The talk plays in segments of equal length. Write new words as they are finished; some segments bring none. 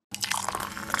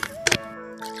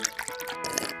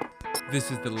This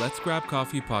is the Let's Grab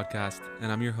Coffee podcast,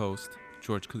 and I'm your host,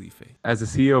 George Khalife. As a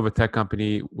CEO of a tech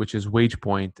company, which is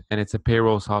WagePoint, and it's a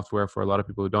payroll software for a lot of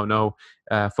people who don't know,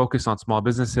 focused on small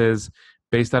businesses,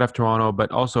 based out of Toronto, but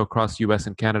also across US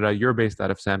and Canada. You're based out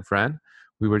of San Fran.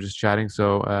 We were just chatting,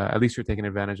 so at least you're taking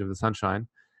advantage of the sunshine.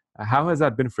 How has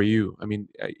that been for you? I mean,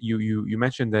 you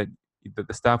mentioned that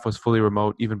the staff was fully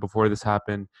remote even before this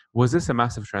happened. Was this a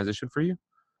massive transition for you?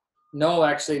 No,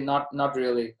 actually, not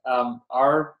really.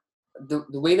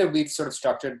 The way that we've sort of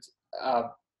structured uh,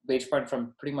 WagePoint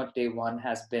from pretty much day one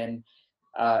has been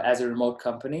as a remote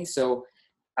company. So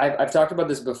I've talked about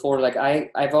this before. Like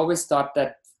I've always thought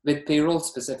that with payroll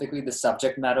specifically, the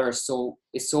subject matter is so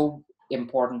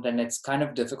important, and it's kind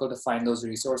of difficult to find those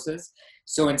resources.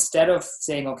 So instead of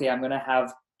saying, okay, I'm going to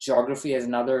have geography as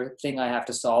another thing I have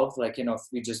to solve, like, if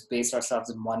we just base ourselves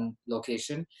in one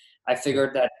location, I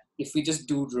figured that if we just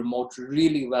do remote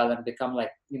really well and become like,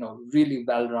 really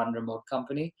well run remote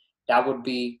company, that would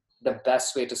be the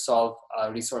best way to solve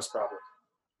a resource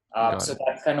problem. So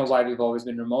that's kind of why we've always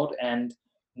been remote. And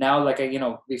now, like,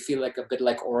 we feel like a bit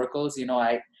like oracles. It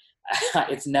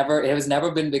has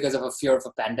never been because of a fear of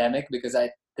a pandemic, because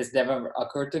this never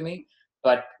occurred to me.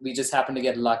 But we just happen to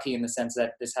get lucky in the sense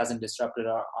that this hasn't disrupted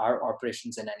our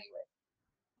operations in any way.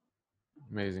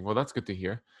 Amazing. Well, that's good to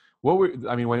hear.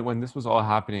 When this was all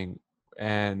happening,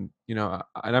 and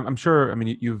I'm sure, I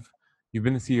mean, you've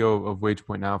been the CEO of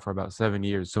WagePoint now for about 7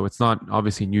 years, so it's not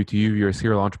obviously new to you. You're a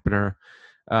serial entrepreneur,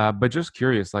 but just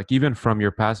curious, like even from your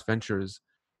past ventures,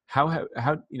 how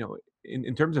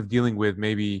in terms of dealing with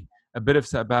maybe a bit of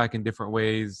setback in different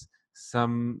ways,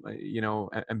 some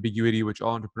ambiguity, which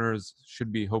all entrepreneurs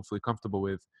should be hopefully comfortable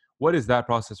with. What is that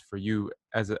process for you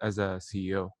as a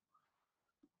CEO?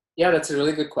 Yeah, that's a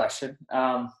really good question.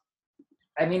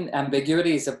 I mean,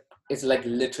 ambiguity is like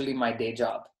literally my day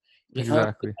job.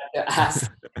 Exactly. If you had to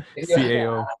ask,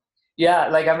 CAO. yeah,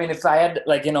 like, I mean, if I had,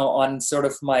 like, on sort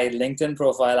of my LinkedIn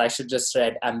profile, I should just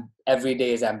write, every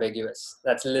day is ambiguous.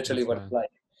 That's literally what it's like.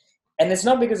 And it's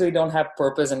not because we don't have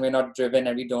purpose and we're not driven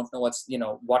and we don't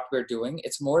know what we're doing.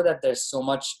 It's more that there's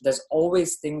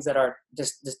always things that are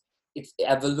just it's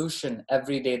evolution.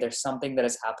 Every day there's something that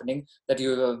is happening that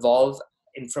you evolve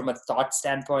from a thought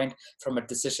standpoint, from a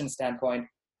decision standpoint,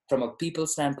 from a people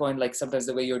standpoint, like sometimes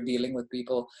the way you're dealing with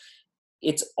people.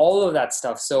 It's all of that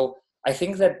stuff. So I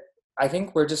think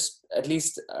we're just, at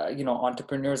least,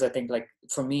 entrepreneurs. I think, like,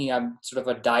 for me, I'm sort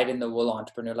of a dyed in the wool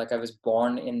entrepreneur. Like, I was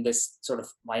born in this sort of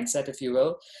mindset, if you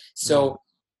will. So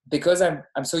because I'm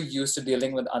so used to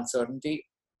dealing with uncertainty,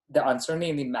 the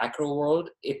uncertainty in the macro world,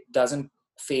 it doesn't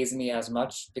phase me as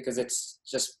much, because it's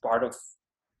just part of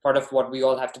what we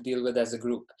all have to deal with as a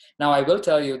group. Now, I will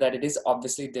tell you that it is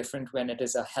obviously different when it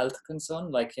is a health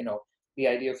concern. Like, the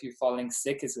idea of you falling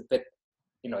sick is a bit,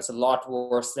 it's a lot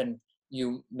worse than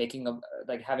you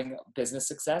having business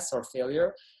success or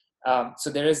failure.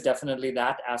 So there is definitely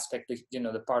that aspect,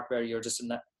 the part where you're just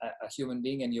a human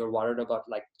being and you're worried about,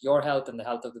 like, your health and the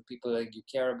health of the people that you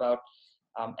care about,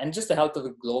 and just the health of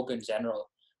the globe in general.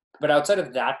 But outside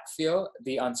of that fear,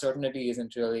 the uncertainty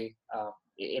isn't really,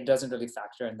 it doesn't really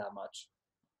factor in that much.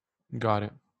 Got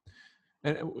it.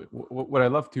 And what I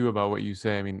love too about what you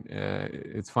say, I mean,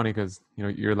 it's funny because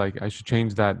you're like, I should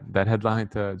change that headline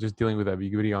to just dealing with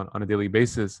ambiguity on a daily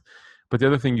basis. But the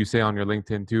other thing you say on your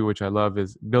LinkedIn too, which I love,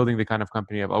 is building the kind of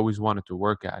company I've always wanted to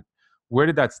work at. Where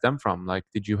did that stem from? Like,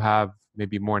 did you have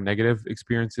maybe more negative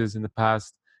experiences in the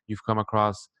past? You've come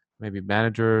across maybe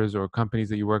managers or companies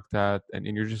that you worked at, and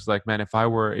you're just like, man, if I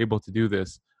were able to do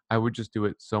this, I would just do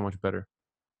it so much better.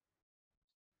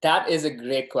 That is a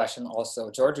great question also.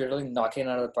 George, you're really knocking it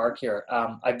out of the park here.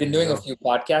 I've been doing a few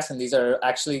podcasts, and these are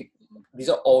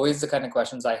always the kind of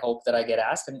questions I hope that I get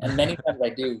asked. And many times I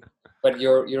do, but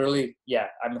you're really,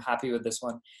 I'm happy with this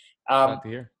one. Glad to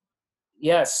hear.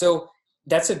 Yeah, so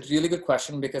that's a really good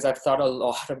question, because I've thought a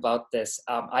lot about this.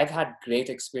 I've had great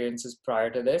experiences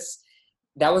prior to this.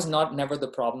 That was never the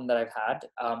problem that I've had.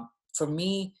 For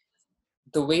me,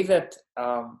 the way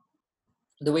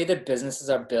that businesses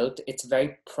are built, it's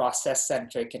very process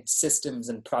centric and systems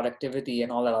and productivity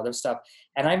and all that other stuff.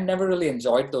 And I've never really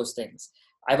enjoyed those things.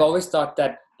 I've always thought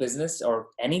that business, or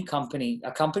any company,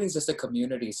 a company is just a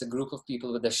community. It's a group of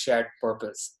people with a shared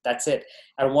purpose. That's it.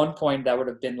 At one point, that would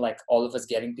have been like all of us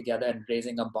getting together and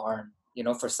raising a barn,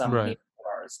 for some Right. neighbor of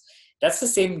ours. That's the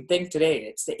same thing today.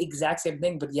 It's the exact same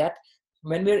thing. But yet,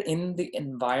 when we're in the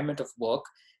environment of work,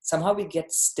 somehow we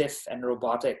get stiff and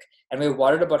robotic, and we're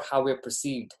worried about how we're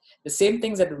perceived. The same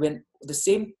things that when the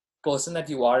same person that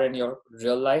you are in your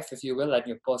real life, if you will, and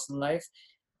your personal life,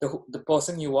 the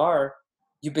person you are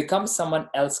you become someone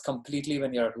else completely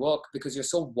when you're at work because you're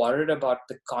so worried about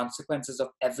the consequences of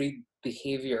every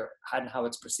behavior and how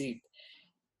it's perceived.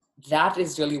 That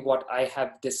is really what I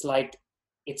have disliked.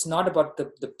 It's not about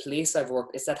the place I've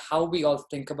worked, it's that how we all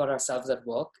think about ourselves at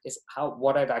work is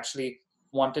what I've actually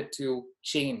wanted to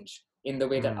change in the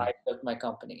way that Mm, I built my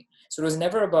company. So it was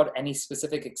never about any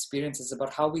specific experience, it's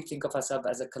about how we think of ourselves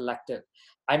as a collective.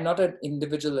 I'm not an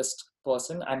individualist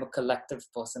person, I'm a collective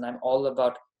person. I'm all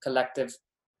about collective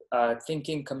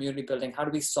thinking, community building. How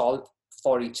do we solve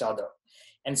for each other?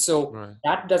 And so right.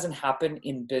 that doesn't happen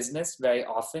in business very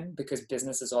often because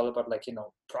business is all about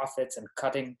profits and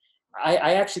cutting.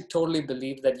 I actually totally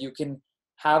believe that you can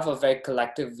have a very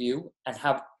collective view and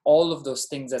have all of those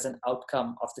things as an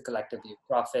outcome of the collective view,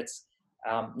 profits,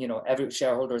 every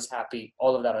shareholder is happy,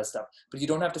 all of that other stuff, but you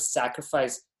don't have to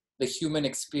sacrifice the human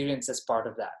experience as part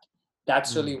of that.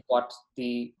 That's Mm,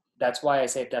 really that's why I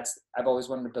say I've always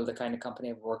wanted to build the kind of company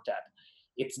I've worked at.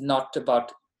 It's not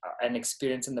about an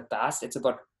experience in the past. It's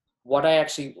about what I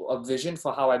actually, a vision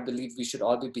for how I believe we should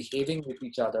all be behaving with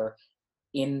each other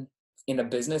in in a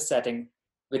business setting,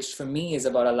 which for me is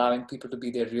about allowing people to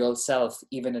be their real self,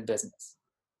 even in business.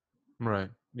 right.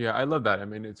 Yeah, I love that. I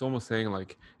mean, it's almost saying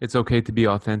like it's okay to be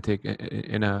authentic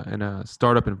in a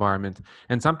startup environment.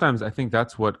 And sometimes I think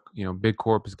that's what, big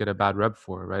corps get a bad rep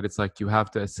for, right? It's like you have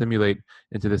to assimilate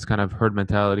into this kind of herd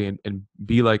mentality and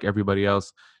be like everybody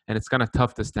else. And it's kind of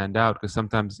tough to stand out because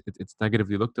sometimes it's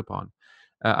negatively looked upon.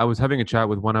 I was having a chat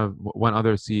with one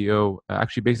other CEO,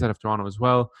 actually based out of Toronto as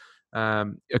well,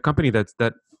 a company that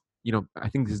I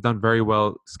think has done very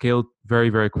well, scaled very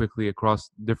very quickly across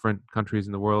different countries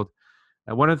in the world.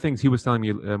 And one of the things he was telling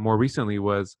me more recently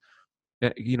was,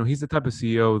 he's the type of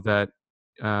CEO that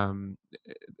um,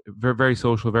 very very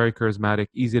social, very charismatic,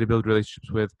 easy to build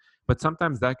relationships with, but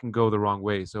sometimes that can go the wrong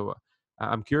way. So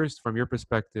I'm curious from your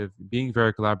perspective, being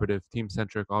very collaborative, team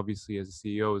centric, obviously as a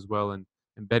CEO as well, and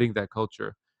embedding that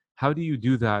culture. How do you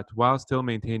do that while still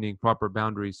maintaining proper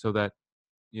boundaries so that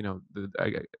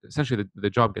essentially the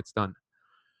job gets done?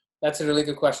 That's a really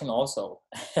good question also.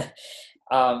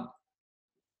 um,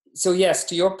 so yes,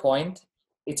 to your point,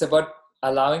 it's about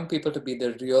allowing people to be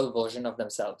the real version of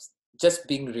themselves, just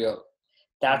being real.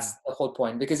 That's Mm, the whole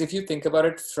point. Because if you think about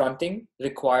it, fronting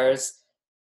requires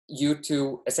you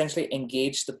to essentially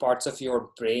engage the parts of your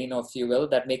brain, or if you will,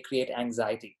 that may create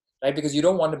anxiety, right? Because you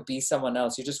don't want to be someone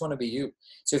else, you just want to be you.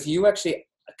 So if you actually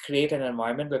create an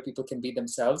environment where people can be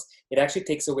themselves, it actually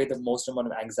takes away the most amount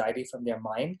of anxiety from their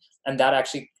mind, and that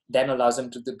actually then allows them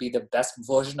to be the best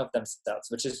version of themselves,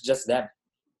 which is just them.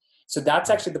 So that's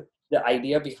right. actually the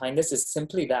idea behind this, is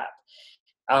simply that.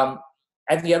 um,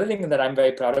 and the other thing that I'm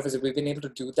very proud of is that we've been able to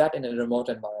do that in a remote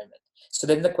environment. So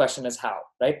then the question is how,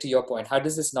 right? To your point, how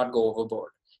does this not go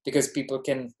overboard? Because people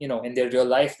can, in their real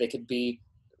life, they could be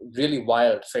really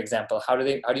wild. For example, how do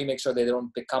you make sure they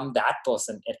don't become that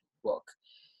person at work?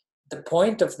 The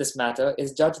point of this matter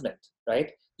is judgment,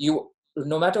 right?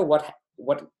 No matter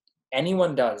what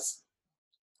anyone does,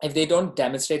 if they don't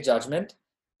demonstrate judgment,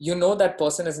 that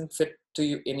person isn't fit to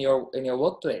you in your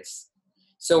workplace.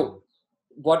 Mm, So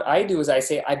what I do is I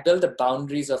say I build the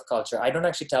boundaries of culture. I don't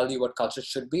actually tell you what culture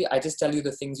should be. I just tell you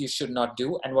the things you should not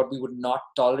do and what we would not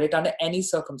tolerate under any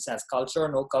circumstance, culture or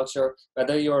no culture,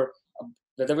 whether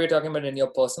we're talking about in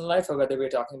your personal life or whether we're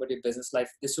talking about your business life.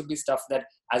 This would be stuff that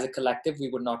as a collective we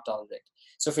would not tolerate.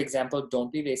 So for example,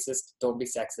 don't be racist, don't be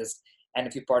sexist, and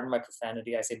if you pardon my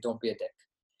profanity, I say don't be a dick.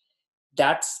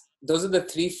 Those are the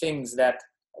three things that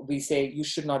we say you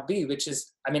should not be, which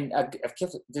is,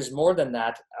 there's more than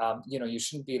that. You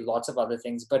shouldn't be lots of other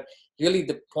things, but really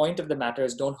the point of the matter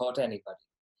is don't hurt anybody.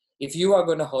 If you are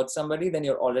going to hurt somebody, then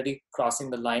you're already crossing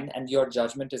the line and your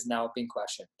judgment is now being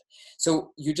questioned.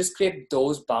 So you just create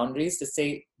those boundaries to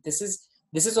say, this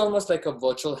is almost like a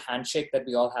virtual handshake that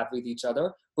we all have with each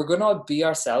other. We're going to be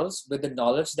ourselves with the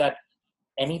knowledge that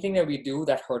anything that we do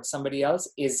that hurts somebody else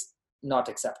is not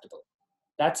acceptable.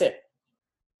 That's it.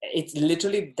 It's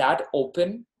literally that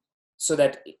open, so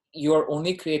that you're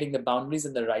only creating the boundaries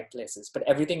in the right places, but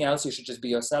everything else you should just be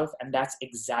yourself. And that's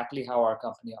exactly how our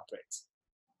company operates.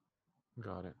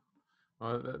 got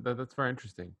it. That's very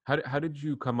interesting. How did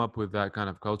you come up with that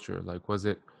kind of culture? Like, was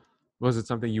it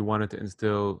something you wanted to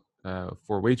instill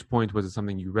for WagePoint? Was it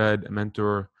something you read, a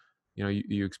mentor?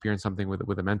 You experienced something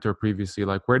with a mentor previously.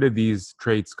 Like, where did these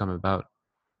traits come about?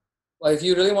 Well, if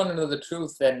you really want to know the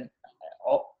truth, then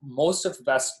most of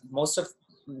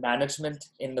management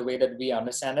in the way that we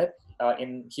understand it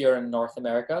in here in North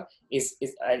America is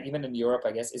even in Europe,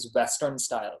 I guess, is Western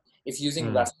style. It's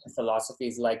using Western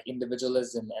philosophies like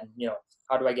individualism and,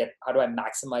 how do I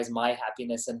maximize my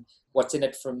happiness and what's in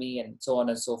it for me and so on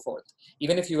and so forth.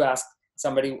 Even if you ask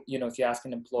somebody, if you ask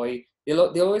an employee,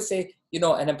 they'll always say,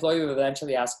 an employee will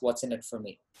eventually ask what's in it for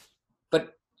me.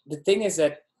 But the thing is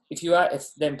that if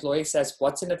the employee says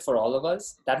what's in it for all of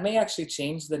us, that may actually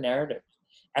change the narrative.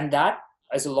 And that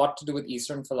has a lot to do with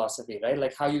Eastern philosophy, right?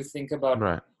 Like how you think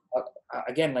about,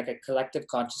 again, like a collective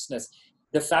consciousness.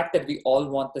 The fact that we all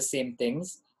want the same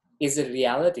things is a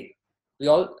reality.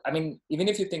 Even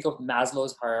if you think of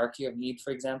Maslow's hierarchy of need,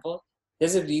 for example,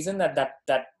 there's a reason that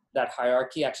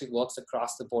hierarchy actually works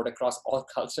across the board, across all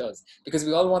cultures, because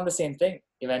we all want the same thing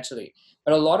eventually.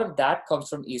 But a lot of that comes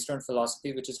from Eastern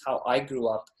philosophy, which is how I grew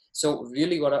up. So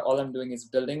really all I'm doing is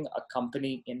building a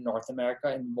company in North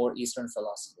America in more Eastern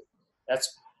philosophy.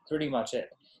 That's pretty much it.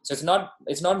 So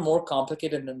it's not more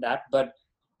complicated than that, but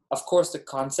of course the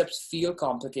concepts feel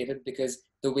complicated because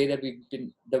the way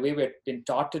we've been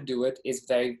taught to do it is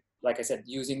very, like I said,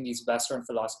 using these Western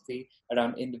philosophy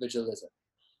around individualism.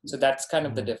 So that's kind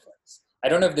of the difference. I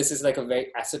don't know if this is like a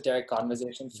very esoteric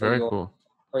conversation for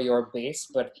your base,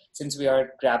 but since we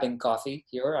are grabbing coffee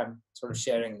here, I'm sort of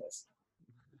sharing this.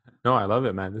 No, I love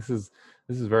it, man. This is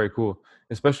very cool.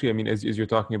 Especially, as you're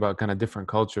talking about kind of different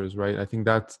cultures, right? I think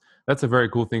that's a very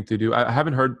cool thing to do. I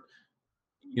haven't heard,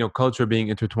 culture being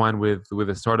intertwined with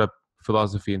a startup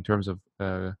philosophy in terms of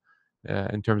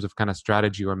kind of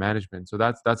strategy or management. So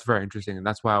that's very interesting, and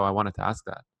that's why I wanted to ask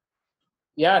that.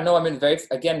 Yeah, no,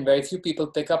 very few people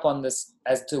pick up on this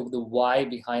as to the why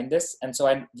behind this, and so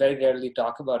I very rarely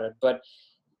talk about it. But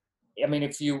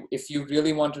if you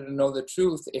really wanted to know the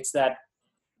truth, it's that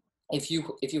if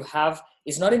you have,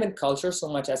 it's not even culture so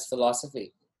much as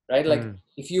philosophy, right? Like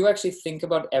if you actually think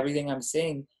about everything I'm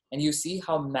saying and you see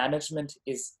how management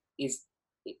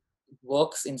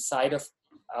works inside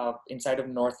of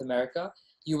North America,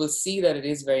 you will see that it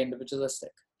is very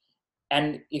individualistic.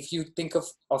 And if you think of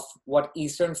what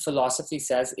Eastern philosophy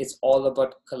says, it's all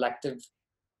about collective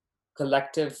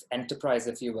enterprise,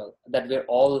 if you will, that we're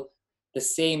all the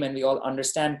same and we all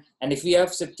understand. And if we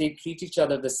have to treat each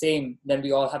other the same, then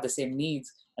we all have the same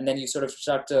needs. And then you sort of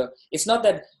start to, it's not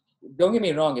that, don't get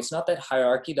me wrong, it's not that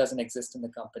hierarchy doesn't exist in the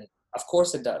company. Of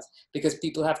course it does, because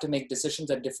people have to make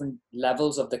decisions at different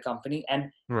levels of the company.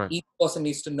 And each person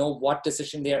needs to know what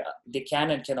decision they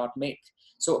can and cannot make.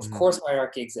 So of course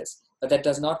hierarchy exists, but that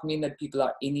does not mean that people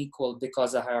are unequal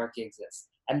because the hierarchy exists.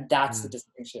 And that's the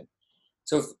distinction.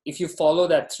 So if you follow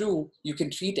that through, you can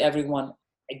treat everyone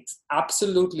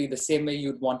absolutely the same way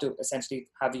you'd want to essentially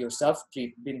have yourself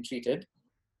been treated,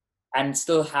 and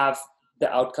still have the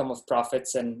outcome of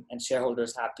profits and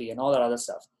shareholders happy and all that other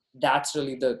stuff. That's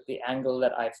really the angle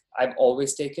that I've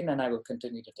always taken, and I will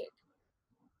continue to take.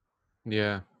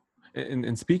 Yeah.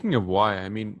 And speaking of why,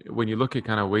 when you look at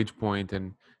kind of WagePoint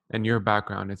and your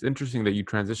background, it's interesting that you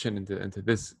transitioned into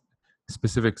this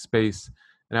specific space.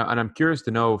 And I'm curious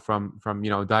to know from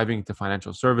diving into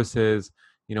financial services,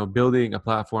 building a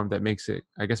platform that makes it,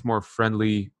 I guess, more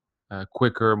friendly,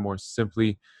 quicker, more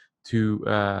simply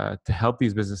to help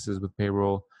these businesses with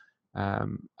payroll.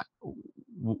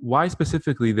 Why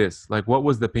specifically this? Like, what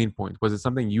was the pain point? Was it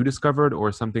something you discovered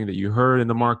or something that you heard in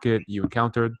the market, you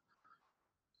encountered?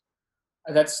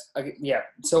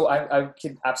 So I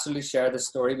can absolutely share the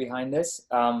story behind this.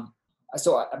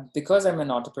 Because I'm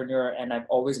an entrepreneur and I've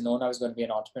always known I was going to be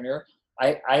an entrepreneur,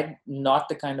 I'm not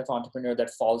the kind of entrepreneur that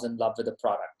falls in love with a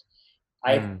product.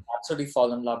 I absolutely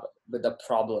fall in love with a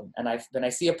problem. And when I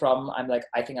see a problem, I'm like,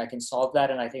 I think I can solve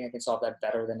that. And I think I can solve that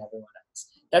better than everyone else.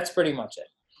 That's pretty much it.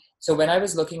 So when I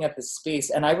was looking at this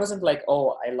space, and I wasn't like,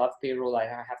 oh, I love payroll, I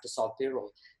have to solve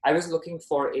payroll. I was looking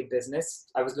for a business.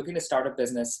 I was looking to start a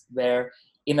business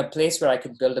in a place where I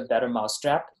could build a better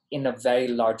mousetrap in a very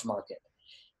large market.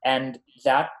 And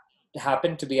that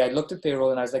happened to be, I looked at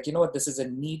payroll and I was like, you know what, this is a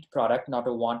need product, not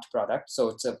a want product.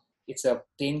 So it's a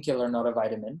painkiller, not a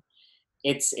vitamin.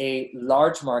 It's a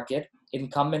large market,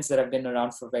 incumbents that have been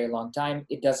around for a very long time.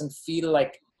 It doesn't feel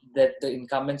like that the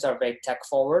incumbents are very tech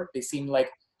forward. They seem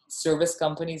like service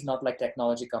companies, not like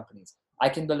technology companies. I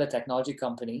can build a technology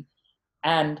company.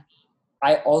 And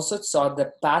I also saw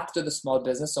the path to the small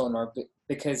business owner,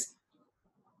 because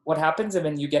what happens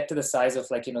when you get to the size of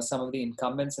some of the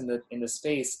incumbents in the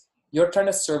space, you're trying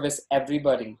to service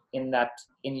everybody in the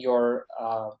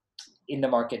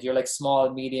market. You're like small,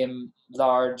 medium,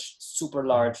 large, super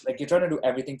large. Like you're trying to do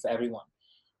everything for everyone.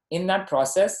 In that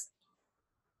process,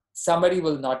 somebody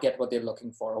will not get what they're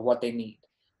looking for or what they need.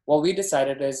 What we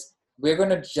decided is we're going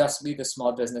to just be the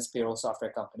small business payroll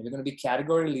software company. We're going to be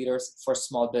category leaders for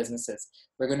small businesses.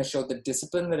 We're going to show the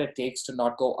discipline that it takes to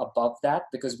not go above that,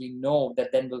 because we know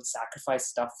that then we'll sacrifice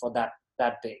stuff for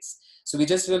that base. So we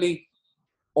just really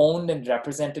owned and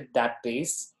represented that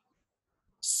base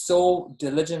so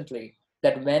diligently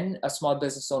that when a small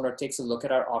business owner takes a look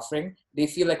at our offering, they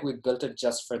feel like we built it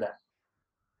just for them.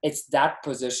 It's that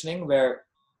positioning where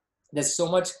there's so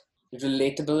much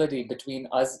relatability between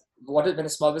us. When a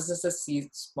small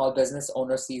business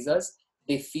owner sees us,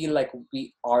 they feel like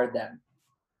we are them.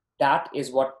 That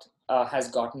is what has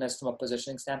gotten us from a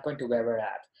positioning standpoint to where we're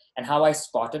at. And how I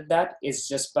spotted that is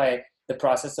just by the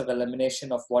process of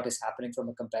elimination of what is happening from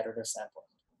a competitor standpoint.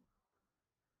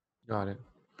 Got it.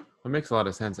 It makes a lot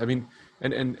of sense. I mean,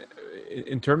 and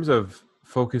in terms of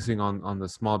focusing on the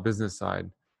small business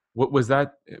side, what was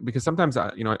that? Because sometimes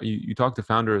you talk to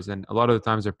founders, and a lot of the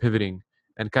times they're pivoting,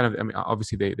 and kind of, I mean,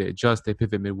 obviously they adjust, they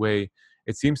pivot midway.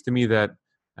 It seems to me that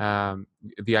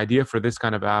the idea for this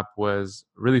kind of app was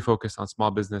really focused on small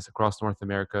business across North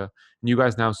America. And you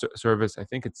guys now service, I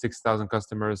think it's 6,000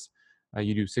 customers.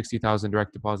 You do 60,000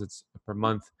 direct deposits per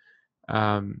month.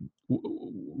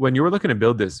 When you were looking to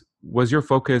build this, was your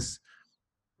focus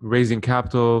raising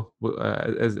capital,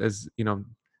 as you know,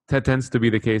 tends to be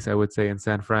the case, I would say, in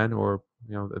San Fran, or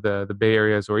the Bay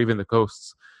Areas, or even the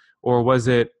coasts? Or was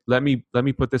it, let me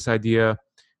put this idea,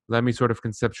 let me sort of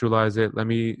conceptualize it, let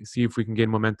me see if we can gain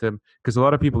momentum? Because a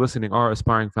lot of people listening are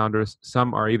aspiring founders.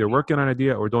 Some are either working on an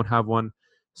idea or don't have one.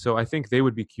 So I think they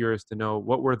would be curious to know,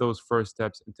 what were those first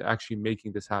steps into actually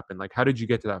making this happen? Like, how did you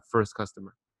get to that first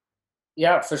customer?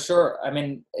 Yeah, for sure. I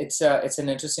mean, it's an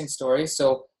interesting story.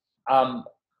 So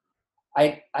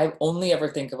I only ever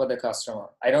think about the customer.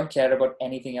 I don't care about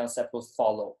anything else that will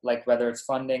follow, like whether it's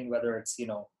funding, whether it's,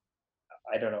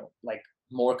 I don't know, like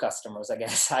more customers, I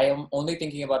guess. I am only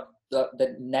thinking about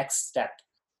the next step.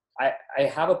 I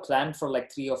have a plan for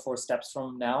like 3 or 4 steps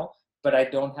from now, but I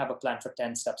don't have a plan for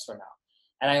 10 steps from now.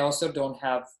 And I also don't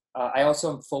have, I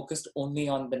also am focused only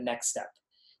on the next step.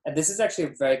 And this is actually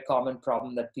a very common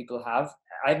problem that people have.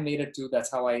 I've made it too.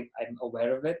 That's how I'm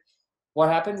aware of it. What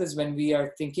happens is, when we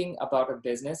are thinking about a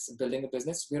business, building a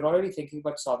business, we're already thinking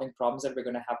about solving problems that we're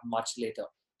going to have much later.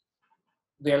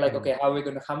 We're like, okay, how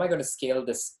am I going to scale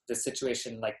this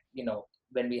situation? Like,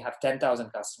 when we have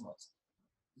 10,000 customers,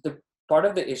 the part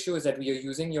of the issue is that we are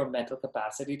using your mental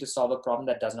capacity to solve a problem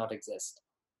that does not exist.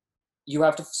 You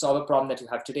have to solve a problem that you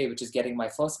have today, which is getting my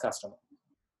first customer,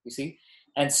 you see?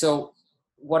 And so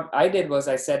what I did was,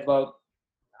 I said, well,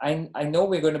 I know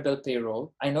we're going to build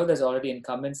payroll. I know there's already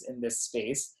incumbents in this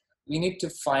space. We need to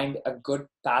find a good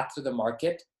path to the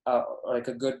market, like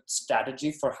a good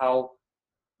strategy for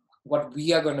what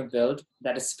we are going to build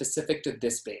that is specific to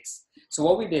this space. So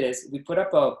what we did is, we put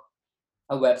up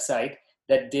a website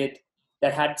that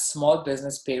had small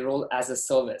business payroll as a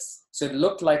service. So it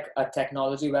looked like a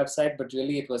technology website, but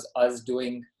really it was us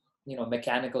doing,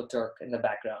 Mechanical Turk in the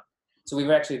background. So we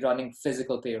were actually running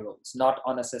physical payrolls, not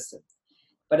on a system.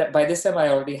 But by this time, I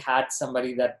already had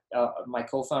somebody that, my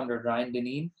co-founder, Ryan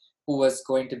Deneen, who was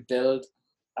going to build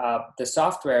the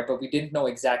software, but we didn't know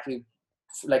exactly,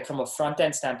 like from a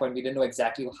front-end standpoint, we didn't know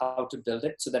exactly how to build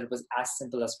it so that it was as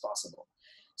simple as possible.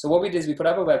 So what we did is, we put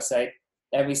up a website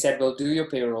and we said, we'll do your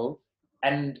payroll.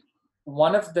 And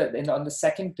on the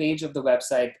second page of the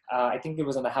website, I think it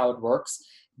was on the How It Works,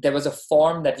 there was a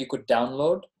form that you could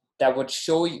download that would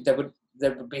show you, that would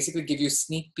basically give you a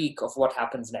sneak peek of what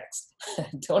happens next.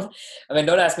 Don't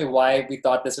ask me why we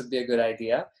thought this would be a good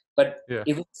idea, but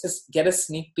it would just get a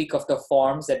sneak peek of the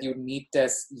forms that you need to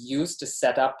use to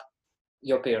set up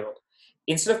your payroll.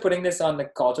 Instead of putting this on the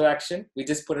call to action, we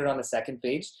just put it on the second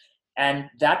page, and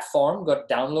that form got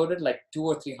downloaded like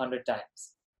 200 or 300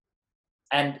 times.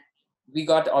 And we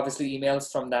got obviously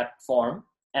emails from that form,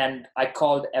 and I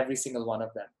called every single one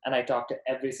of them, and I talked to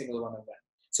every single one of them.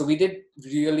 So we did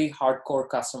really hardcore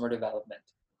customer development.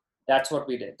 That's what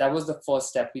we did. That was the first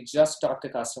step. We just talked to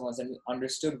customers and we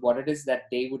understood what it is that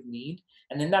they would need.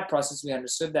 And in that process, we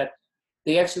understood that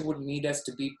they actually would need us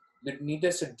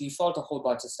to default a whole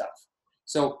bunch of stuff.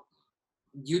 So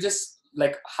you just,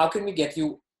 like, how can we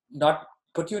not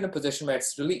put you in a position where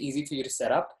it's really easy for you to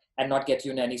set up and not get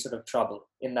you in any sort of trouble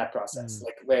in that process,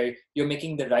 like where you're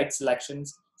making the right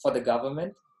selections for the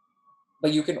government,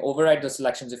 but you can override those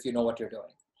selections if you know what you're doing.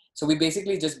 So we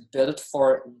basically just built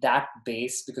for that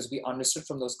base because we understood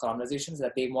from those conversations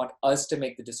that they want us to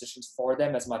make the decisions for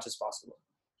them as much as possible.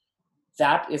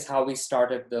 That is how we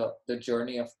started the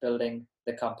journey of building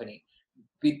the company.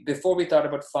 Before we thought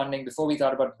about funding, before we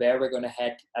thought about where we're going to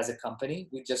head as a company,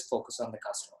 we just focused on the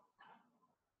customer.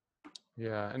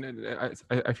 Yeah, and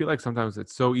I feel like sometimes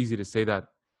it's so easy to say that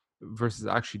versus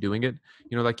actually doing it.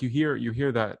 You know, like you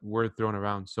hear that word thrown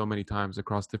around so many times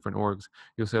across different orgs.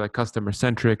 You'll say like customer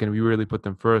centric, and we really put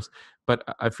them first. But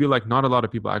I feel like not a lot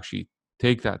of people actually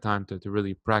take that time to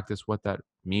really practice what that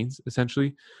means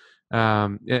essentially.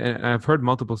 And I've heard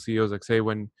multiple CEOs like say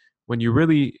when you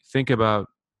really think about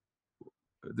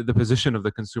the position of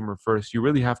the consumer first, you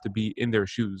really have to be in their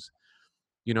shoes.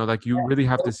 You know, like you really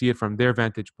have to see it from their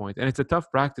vantage point, and it's a tough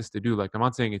practice to do. Like, I'm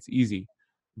not saying it's easy,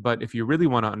 but if you really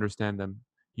want to understand them,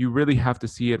 you really have to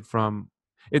see it from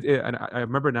and I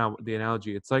remember now the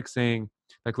analogy. It's like saying,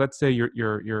 like, let's say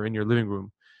you're in your living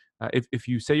room. If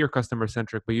you say you're customer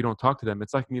centric but you don't talk to them,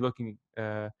 it's like me looking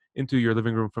into your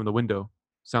living room from the window.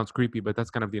 Sounds creepy, but that's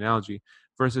kind of the analogy.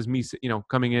 Versus me,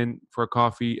 coming in for a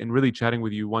coffee and really chatting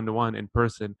with you one to one in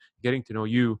person, getting to know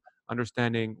you,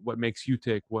 understanding what makes you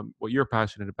tick, what you're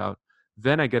passionate about.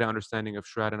 Then I get an understanding of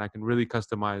Shred, and I can really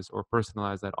customize or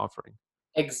personalize that offering.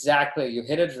 Exactly. You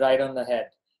hit it right on the head.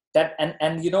 That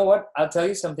and you know what? I'll tell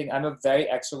you something. I'm a very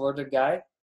extroverted guy.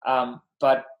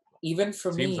 But even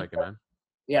for Seems me, like it, man.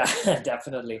 yeah,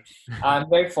 definitely. I'm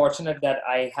very fortunate that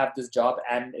I have this job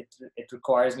and it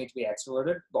requires me to be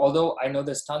extroverted. Although I know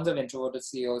there's tons of introverted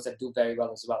CEOs that do very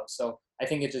well as well. So I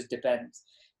think it just depends.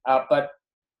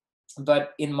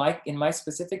 But in my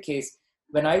specific case,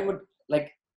 when I would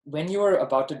like when you're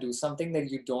about to do something that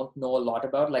you don't know a lot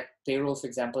about, like payroll, for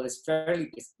example, it's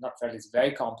not fairly, it's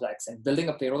very complex, and building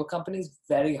a payroll company is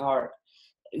very hard.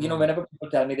 Mm. Whenever people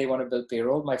tell me they want to build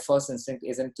payroll, my first instinct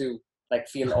isn't to like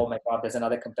feel, oh my God, there's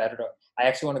another competitor. I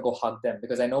actually want to go hug them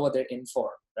because I know what they're in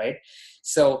for, right?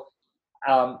 So,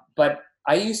 but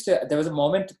there was a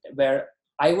moment where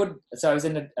I was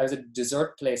a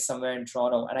dessert place somewhere in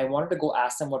Toronto, and I wanted to go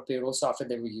ask them what payroll software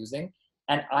they were using.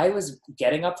 And I was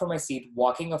getting up from my seat,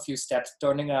 walking a few steps,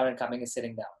 turning around and coming and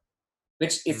sitting down,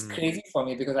 which is Mm. crazy for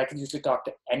me because I can usually talk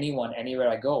to anyone, anywhere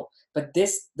I go. But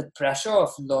the pressure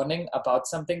of learning about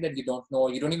something that you don't know,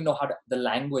 you don't even know the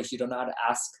language, you don't know how to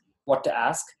ask, what to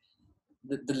ask,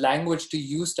 the language to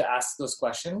use to ask those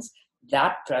questions,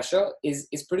 that pressure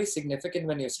is pretty significant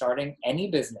when you're starting any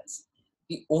business.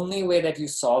 The only way that you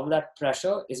solve that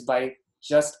pressure is by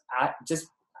just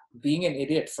being an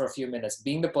idiot for a few minutes,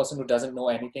 being the person who doesn't know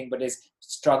anything but is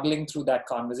struggling through that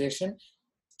conversation.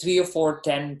 3 or 4,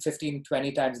 10, 15,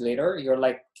 20 times later, you're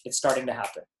like, it's starting to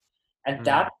happen. And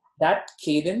Mm. that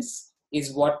cadence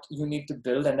is what you need to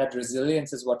build, and that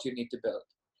resilience is what you need to build.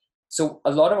 So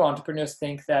a lot of entrepreneurs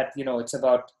think that, it's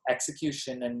about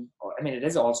execution, and I mean, it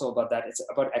is also about that. It's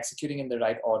about executing in the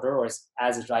right order, or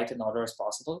as right an order as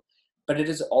possible. But it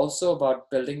is also about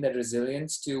building the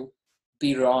resilience to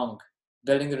be wrong,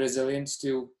 building the resilience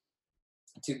to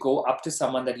go up to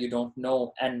someone that you don't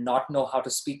know and not know how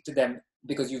to speak to them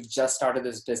because you've just started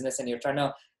this business and you're trying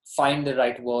to find the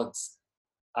right words.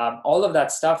 All of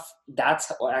that stuff,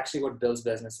 that's actually what builds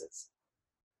businesses.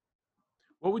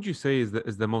 What would you say is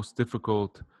the most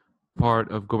difficult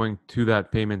part of going to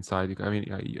that payment side? I mean,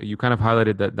 you kind of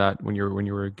highlighted that when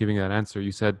you were giving that answer.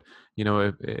 You said,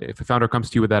 if a founder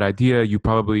comes to you with that idea, you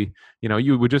probably,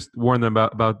 you would just warn them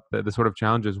about the sort of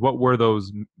challenges. What were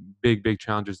those big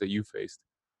challenges that you faced?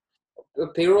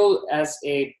 Payroll as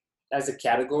a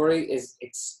category is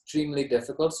extremely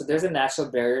difficult. So there's a natural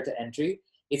barrier to entry.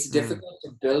 It's Mm. difficult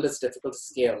to build, it's difficult to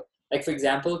scale. Like, for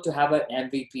example, to have an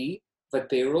MVP for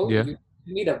payroll, Yeah. you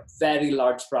need a very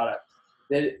large product.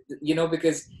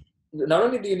 Because not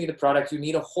only do you need a product, you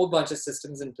need a whole bunch of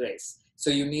systems in place. So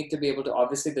you need to be able to,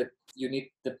 obviously,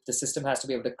 the system has to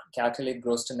be able to calculate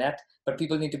gross to net, but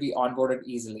people need to be onboarded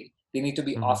easily. They need to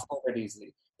be Hmm. offboarded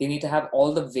easily. They need to have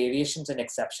all the variations and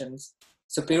exceptions.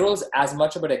 So payroll is as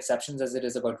much about exceptions as it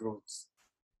is about rules.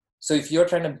 So if you're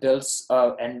trying to build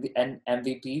an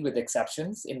MVP with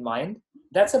exceptions in mind,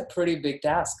 that's a pretty big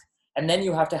task. And then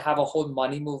you have to have a whole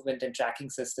money movement and tracking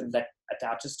system that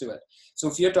attaches to it. So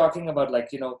if you're talking about, like,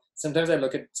 sometimes I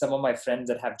look at some of my friends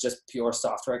that have just pure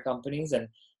software companies and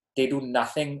they do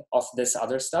nothing of this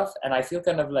other stuff. And I feel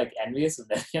kind of like envious of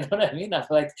them. You know what I mean? I'm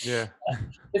like, Yeah.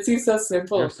 it seems so You're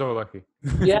simple. so lucky.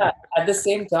 Yeah, at the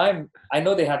same time, I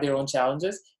know they have their own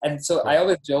challenges. And so Of I course.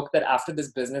 always joke that after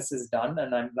this business is done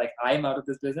and I'm out of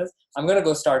this business, I'm going to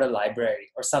go start a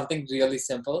library or something really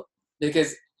simple,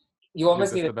 because you Dude,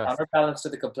 almost that's need a the best. counterbalance to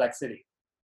the complexity.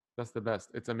 That's the best.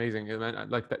 It's amazing.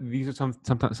 And like that, these are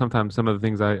sometimes some of the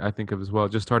things I think of as well.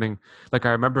 Just starting, like I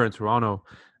remember in Toronto,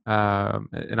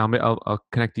 and I'll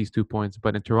connect these 2 points.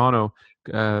 But in Toronto,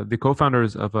 the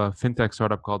co-founders of a fintech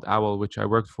startup called Owl, which I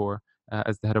worked for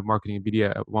as the head of marketing and media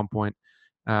at one point,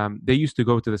 They used to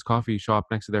go to this coffee shop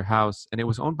next to their house, and it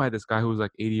was owned by this guy who was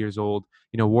like 80 years old.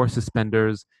 Wore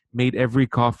suspenders, made every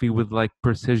coffee with like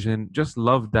precision. Just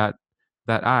loved that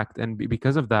act, and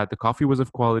because of that, the coffee was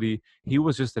of quality. He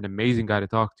was just an amazing guy to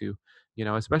talk to.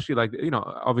 Especially like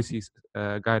obviously,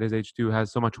 a guy at his age too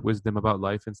has so much wisdom about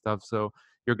life and stuff. So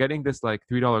you're getting this like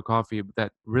 $3 coffee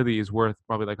that really is worth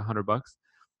probably like $100.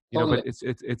 Totally. But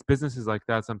it's businesses like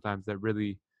that sometimes that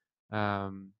really,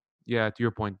 yeah, to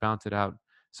your point, bounce it out.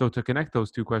 So to connect those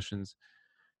two questions,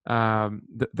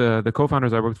 the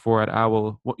co-founders I worked for at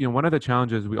Owl, one of the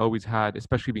challenges we always had,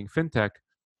 especially being fintech,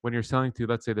 when you're selling to,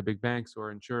 let's say, the big banks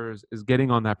or insurers, is getting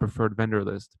on that preferred vendor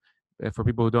list. For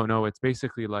people who don't know, it's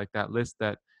basically like that list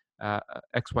that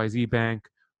XYZ bank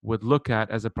would look at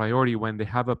as a priority when they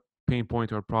have a pain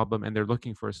point or a problem and they're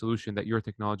looking for a solution that your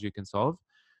technology can solve.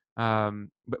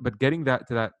 But getting that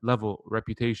to that level,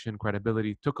 reputation,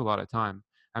 credibility, took a lot of time.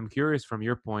 I'm curious from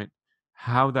your point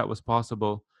how that was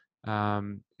possible,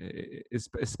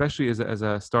 especially as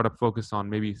a startup focused on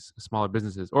maybe smaller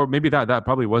businesses, or maybe that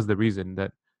probably was the reason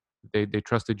that they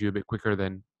trusted you a bit quicker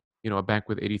than a bank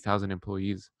with 80,000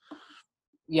 employees.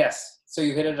 Yes. So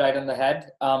you hit it right on the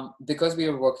head. Because we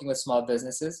are working with small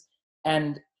businesses,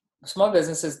 and small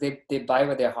businesses, they buy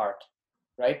with their heart,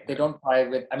 right? They don't buy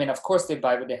with, I mean, of course they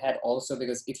buy with their head also,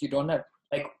 because if you don't have,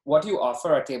 like, what you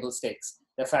offer are table stakes.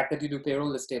 The fact that you do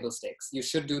payroll is table stakes. You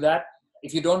should do that.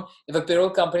 If a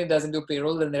payroll company doesn't do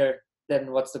payroll,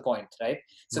 then what's the point, right?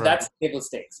 So Right. that's table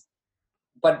stakes.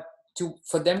 But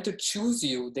for them to choose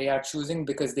you, they are choosing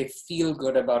because they feel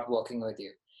good about working with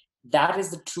you. That is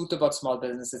the truth about small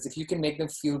businesses. If you can make them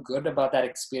feel good about that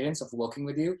experience of working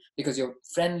with you, because you're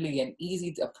friendly and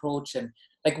easy to approach, and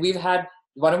like, we've had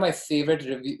one of my favorite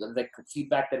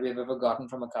feedback that we've ever gotten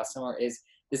from a customer is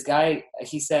this guy.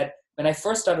 He said, when I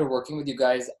first started working with you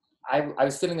guys, I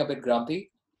was feeling a bit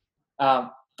grumpy.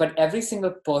 But every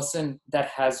single person that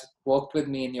has worked with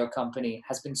me in your company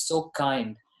has been so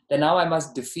kind that now I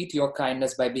must defeat your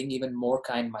kindness by being even more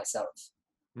kind myself.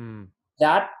 Mm.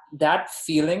 That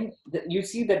feeling, you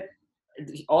see that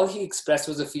all he expressed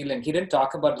was a feeling. He didn't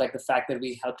talk about like the fact that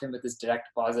we helped him with his direct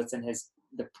deposits and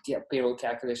the payroll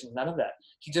calculations, none of that.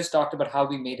 He just talked about how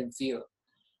we made him feel.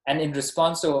 And in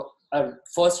response to a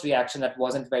first reaction that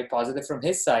wasn't very positive from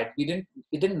his side, it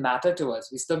didn't matter to us.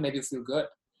 We still made you feel good.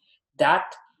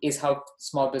 That is how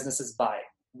small businesses buy,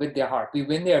 with their heart. We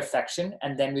win their affection,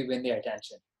 and then we win their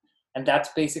attention. And that's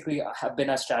basically have been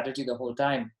our strategy the whole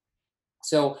time.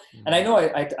 So, and I know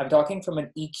I'm talking from an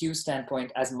EQ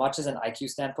standpoint as much as an IQ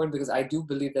standpoint, because I do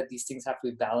believe that these things have to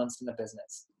be balanced in a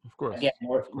business. Of course. Again,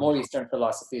 more Eastern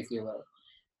philosophy, if you will.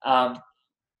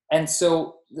 And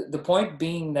so the point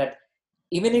being that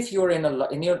even if you're in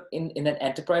an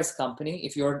enterprise company,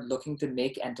 if you're looking to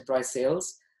make enterprise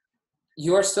sales,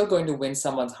 you are still going to win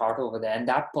someone's heart over there, and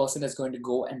that person is going to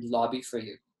go and lobby for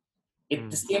you.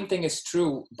 The same thing is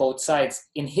true both sides.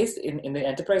 In the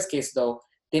enterprise case, though,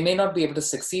 they may not be able to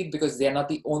succeed because they're not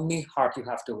the only heart you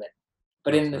have to win.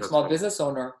 But in the small business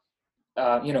owner,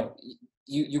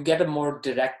 you get a more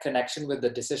direct connection with the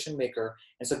decision maker,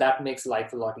 and so that makes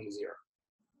life a lot easier.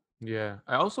 Yeah,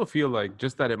 I also feel like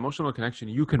just that emotional connection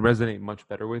you can resonate much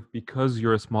better with because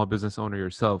you're a small business owner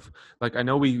yourself. Like, I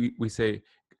know we say,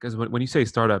 because when you say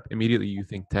startup, immediately you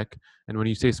think tech, and when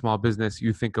you say small business,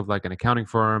 you think of like an accounting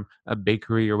firm, a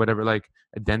bakery, or whatever, like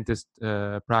a dentist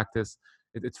practice.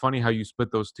 It's funny how you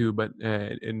split those two, but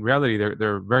in reality,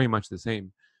 they're very much the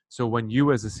same. So when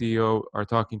you as a CEO are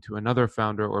talking to another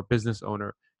founder or business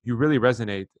owner, you really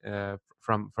resonate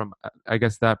from I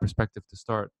guess that perspective to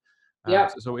start. Yeah.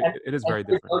 So it is very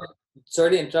different.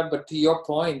 Sorry to interrupt, but to your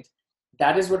point,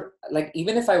 that is what, like,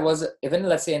 even let's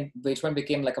say WagePoint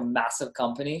became like a massive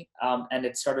company, and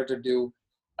it started to do,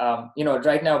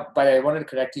 right now, but I wanted to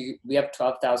correct you, we have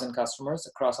 12,000 customers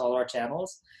across all our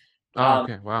channels.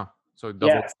 Okay. Wow. So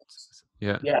double.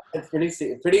 Yeah. Yeah. It's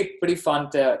pretty fun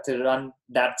to run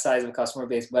that size of a customer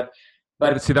base, but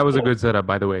see, that was a good setup,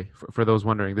 by the way, for those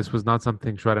wondering. This was not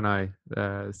something Shred and I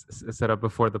set up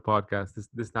before the podcast.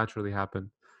 This naturally happened.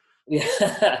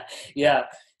 Yeah, yeah.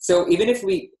 So even if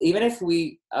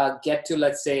we get to,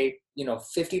 let's say,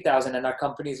 50,000, and our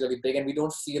company is really big, and we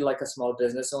don't feel like a small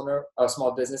business owner or a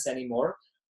small business anymore,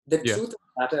 the truth of the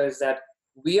matter is that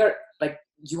we are like,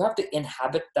 you have to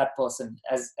inhabit that person,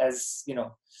 as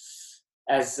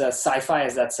sci-fi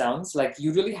as that sounds. Like,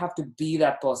 you really have to be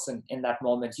that person in that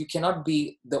moment. You cannot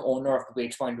be the owner of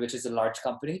WagePoint, which is a large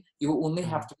company. You only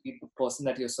have to be the person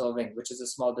that you're serving, which is a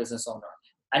small business owner.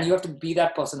 And you have to be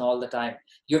that person all the time.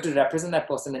 You have to represent that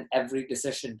person in every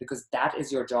decision, because that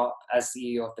is your job as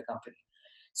CEO of the company.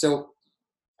 So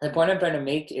the point I'm trying to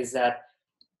make is that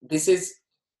this is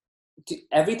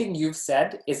everything you've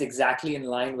said is exactly in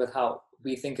line with how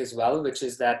we think as well, which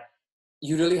is that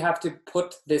you really have to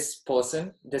put this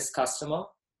person, this customer,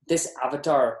 this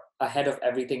avatar ahead of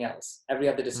everything else, every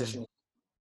other Mm. decision.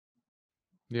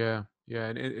 Yeah, yeah,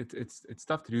 and it's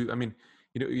tough to do. I mean,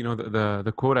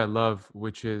 the quote I love,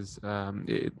 which is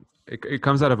it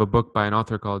comes out of a book by an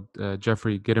author called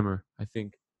Jeffrey Gitomer, I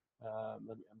think.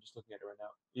 I'm just looking at it right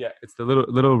now. Yeah, it's the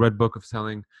little red book of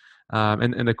selling,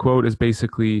 and the quote is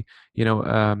basically,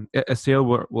 a sale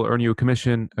will earn you a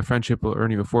commission, a friendship will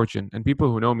earn you a fortune. And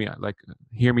people who know me, like,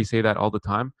 hear me say that all the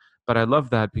time. But I love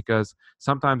that because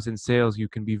sometimes in sales you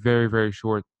can be very, very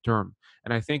short term.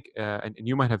 And I think, and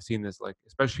you might have seen this, like,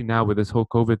 especially now with this whole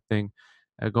COVID thing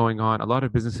going on, a lot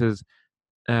of businesses,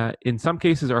 in some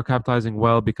cases, are capitalizing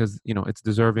well because it's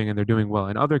deserving and they're doing well.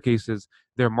 In other cases,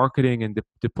 they're marketing and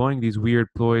deploying these weird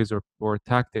ploys or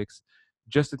tactics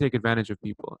just to take advantage of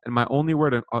people. And my only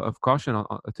word of caution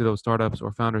to those startups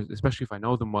or founders, especially if I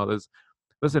know them well, is,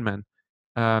 listen, man,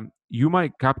 you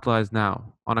might capitalize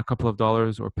now on a couple of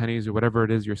dollars or pennies or whatever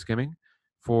it is you're skimming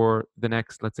for the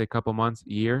next, let's say, couple months,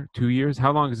 year, 2 years.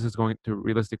 How long is this going to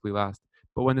realistically last?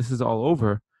 But when this is all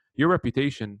over, your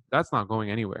reputation, that's not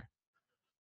going anywhere,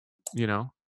 you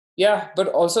know? Yeah, but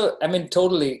also, I mean,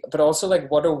 totally. But also, like,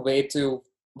 what a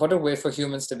way for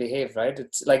humans to behave, right?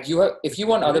 It's like if you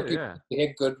want It other is, people yeah. to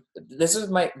behave good, this is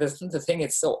the thing.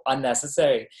 It's so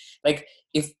unnecessary. Like,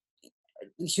 if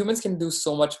humans can do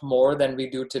so much more than we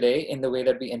do today in the way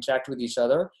that we interact with each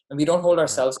other, and we don't hold Right,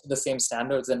 ourselves to the same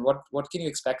standards, then what can you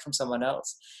expect from someone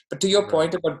else? But to your right.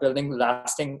 point about building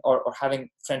lasting, or having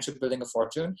friendship building a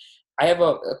fortune, I have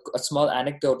a small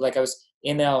anecdote. Like, I was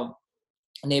in a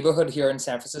neighborhood here in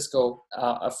San Francisco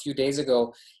a few days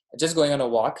ago, just going on a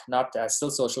walk, not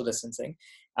still social distancing.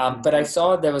 Mhm. But I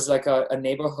saw there was like a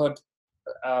neighborhood,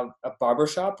 a barber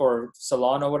shop or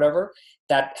salon or whatever,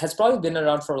 that has probably been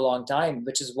around for a long time,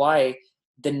 which is why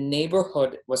the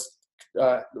neighborhood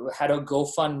uh, had a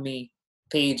GoFundMe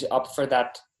page up for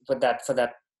that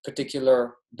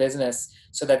particular business,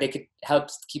 so that they could help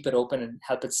keep it open and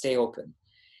help it stay open.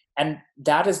 And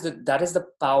that is the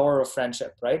power of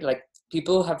friendship, right? Like,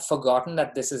 people have forgotten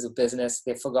that this is a business.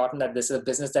 They've forgotten that this is a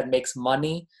business that makes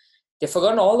money. They've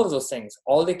forgotten all of those things.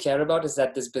 All they care about is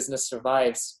that this business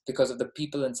survives because of the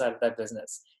people inside of that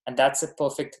business. And that's it's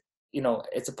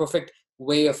a perfect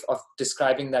way of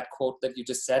describing that quote that you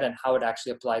just said and how it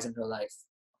actually applies in real life.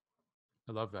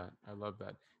 I love that. I love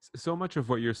that. So much of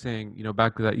what you're saying,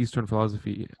 back to that Eastern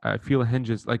philosophy, I feel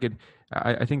hinges like it.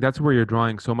 I think that's where you're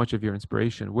drawing so much of your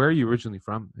inspiration. Where are you originally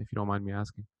from, if you don't mind me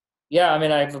asking? Yeah, I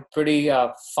mean, I have a pretty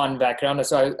fun background.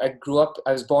 So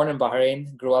I was born in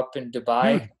Bahrain, grew up in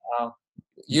Dubai. Dude, Uh,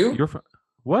 you? you're from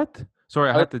what? Sorry,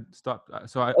 I Oh, had to stop.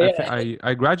 So oh, yeah.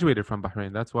 I graduated from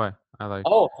Bahrain. That's why I like.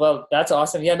 Oh, well, that's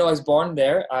awesome. Yeah, no, I was born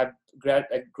there. I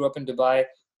grew up in Dubai.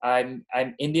 I'm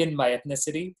Indian by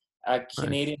ethnicity, Nice.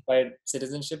 Canadian by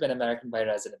citizenship, and American by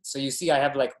residence. So you see, I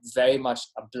have like very much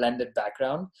a blended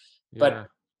background. But Yeah,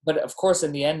 but of course,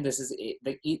 in the end, this is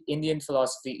Indian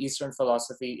philosophy, Eastern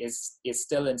philosophy is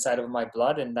still inside of my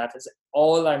blood, and that is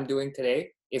all I'm doing today,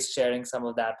 is sharing some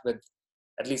of that with,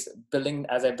 at least building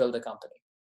as I build a company.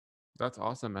 that's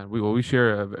awesome, man. We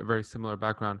share a very similar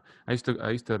background. I used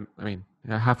to. I mean,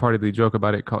 I half-heartedly joke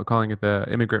about it, calling it the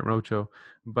immigrant roadshow.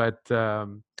 But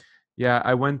yeah,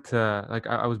 I went. Like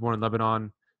I was born in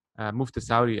Lebanon. Moved to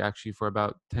Saudi actually for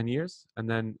about 10 years, and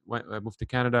then moved to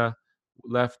Canada.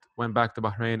 Left, went back to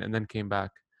Bahrain, and then came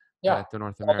back Yeah, to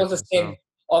North almost America. the same. So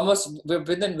Almost we're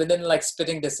within like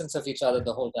spitting distance of each other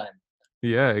the whole time.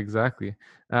 yeah, exactly.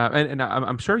 And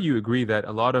I'm sure you agree that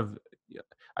a lot of, yeah,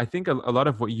 I think a lot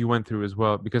of what you went through as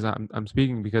well, because I'm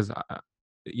speaking because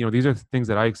these are things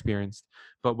that I experienced.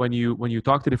 But when you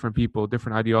talk to different people,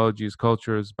 different ideologies,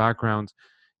 cultures, backgrounds,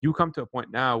 you come to a point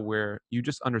now where you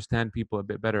just understand people a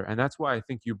bit better, and that's why I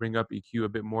think you bring up EQ a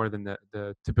bit more than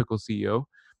the typical CEO,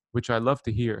 which I love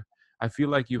to hear. I feel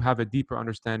like you have a deeper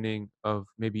understanding of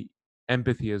maybe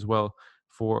empathy as well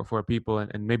for people,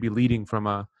 and maybe leading from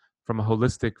a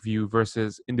holistic view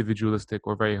versus individualistic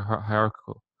or very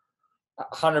hierarchical.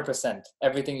 100%.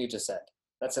 Everything you just said.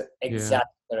 That's Yeah.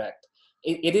 exactly correct.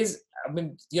 It is. I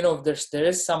mean, there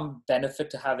is some benefit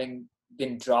to having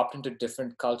been dropped into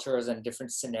different cultures and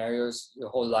different scenarios your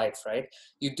whole life, right?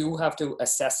 You do have to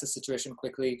assess the situation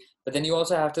quickly, but then you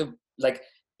also have to, like,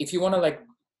 if you want to, like,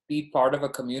 be part of a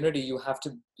community, you have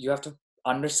to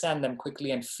understand them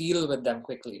quickly and feel with them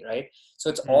quickly, right? So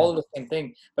it's Mm. all the same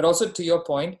thing. But also, to your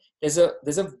point, there's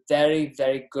a very,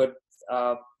 very good,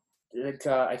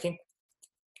 I think,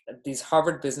 these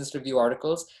Harvard Business Review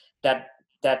articles that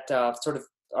sort of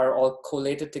are all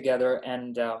collated together,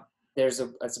 and there's a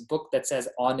book that says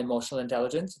On Emotional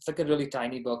Intelligence. It's like a really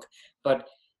tiny book, but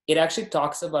it actually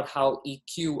talks about how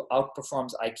EQ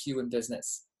outperforms IQ in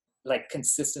business, like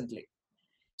consistently.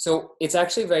 So it's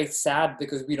actually very sad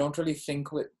because we don't really think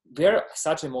we're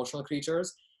such emotional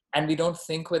creatures, and we don't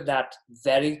think with that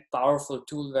very powerful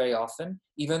tool very often,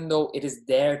 even though it is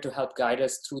there to help guide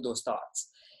us through those thoughts.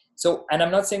 So, and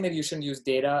I'm not saying that you shouldn't use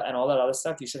data and all that other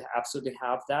stuff. You should absolutely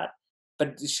have that, but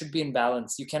it should be in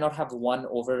balance. You cannot have one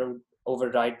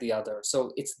override the other.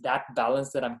 So it's that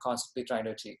balance that I'm constantly trying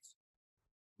to achieve.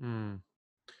 Mm.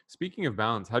 Speaking of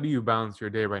balance, how do you balance your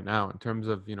day right now in terms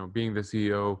of, being the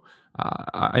CEO?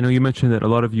 I know you mentioned that a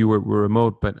lot of you were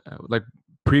remote, but like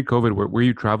pre-COVID, were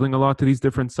you traveling a lot to these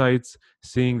different sites,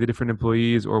 seeing the different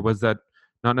employees, or was that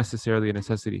not necessarily a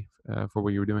necessity for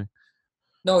what you were doing?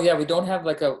 No, yeah, we don't have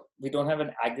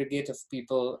an aggregate of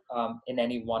people in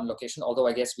any one location. Although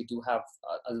I guess we do have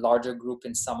a larger group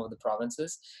in some of the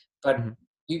provinces, but Mhm.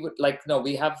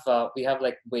 we have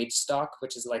like Wage Stock,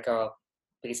 which is like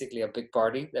basically a big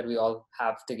party that we all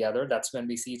have together. That's when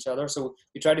we see each other. So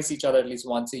we try to see each other at least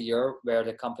once a year, where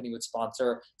the company would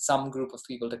sponsor some group of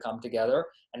people to come together,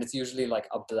 and it's usually like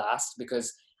a blast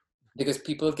because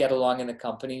people get along in the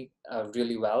company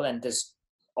really well, and there's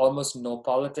almost no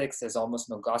politics, there's almost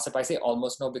no gossip. I say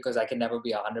almost no because I can never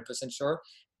be 100% sure,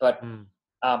 but Mm.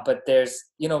 there's,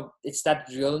 it's that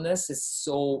realness is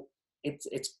so,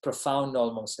 it's profound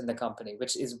almost in the company,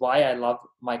 which is why I love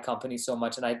my company so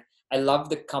much, and I love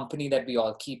the company that we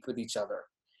all keep with each other.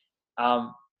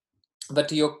 um, but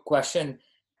to your question,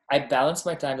 I balance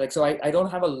my time. Like, so I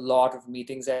don't have a lot of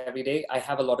meetings every day. I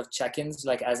have a lot of check-ins,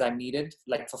 like as I'm needed,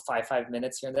 like for 5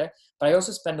 minutes here and there. But I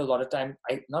also spend a lot of time,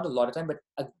 not a lot of time, but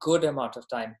a good amount of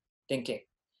time thinking.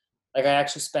 Like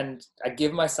I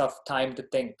give myself time to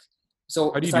think.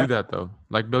 So How do you if do I'm, that though?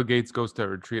 Like Bill Gates goes to a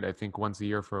retreat, I think once a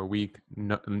year for a week,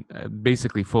 no,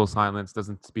 basically full silence,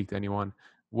 doesn't speak to anyone.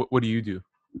 What do you do?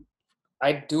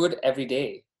 I do it every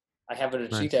day. I have a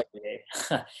retreat Nice. every day.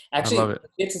 I Actually, love Bill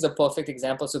it. Gates is a perfect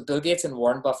example. So Bill Gates and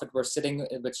Warren Buffett were sitting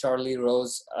with Charlie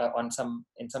Rose in some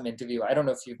interview. I don't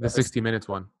know if you've The ever seen 60 minutes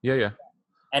one. Yeah, yeah.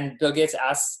 And Bill Gates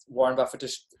asked Warren Buffett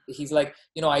he's like,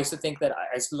 I used to think that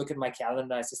I used to look at my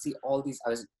calendar, I used to see all these, I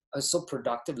was so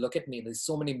productive. Look at me. There's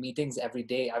so many meetings every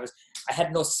day. I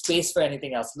had no space for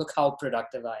anything else. Look how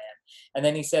productive I am. And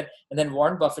then he said, and then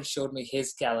Warren Buffett showed me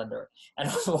his calendar, and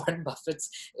Warren Buffett's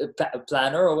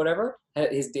planner or whatever,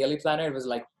 his daily planner, it was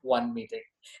like one meeting.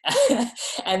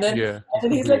 and then, Yeah, and it's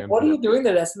then he's completely like, what are empty. you doing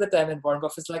the rest of the time? And Warren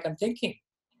Buffett's like, I'm thinking.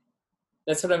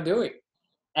 That's what I'm doing.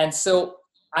 And so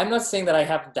I'm not saying that I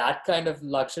have that kind of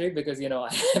luxury because,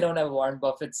 I don't have Warren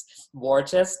Buffett's war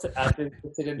chest to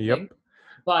sit and Yep. think.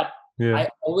 But Yeah. I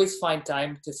always find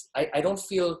time I don't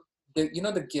feel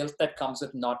the guilt that comes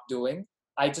with not doing.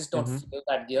 I just don't Hmm. feel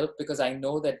that guilt because I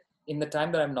know that in the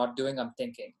time that I'm not doing, I'm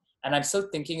thinking. And I'm still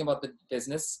thinking about the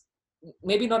business.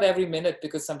 Maybe not every minute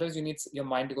because sometimes you need your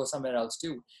mind to go somewhere else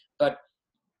too. But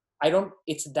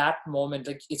it's that moment.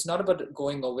 Like, it's not about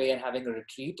going away and having a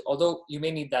retreat, although you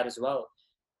may need that as well.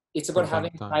 It's about From time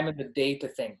having to time. time in the day to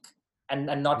think and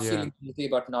not Yeah. feeling guilty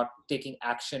about not taking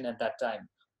action at that time.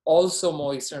 Also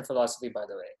more Eastern philosophy, by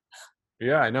the way.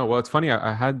 Yeah, I know. Well, it's funny.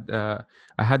 I had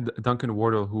Duncan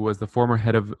Wardle, who was the former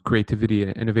head of creativity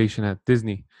and innovation at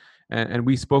Disney, and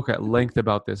we spoke at length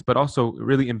about this, but also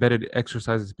really embedded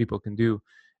exercises people can do.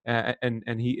 And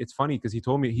it's funny because he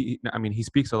told me I mean, he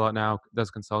speaks a lot now,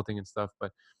 does consulting and stuff,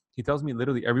 but he tells me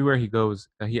literally everywhere he goes,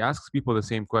 he asks people the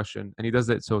same question, and he does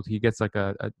it so he gets like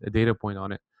a data point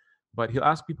on it. But he'll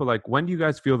ask people like, when do you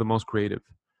guys feel the most creative?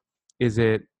 Is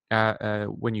it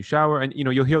when you shower? And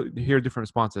you'll hear different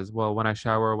responses. Well, when I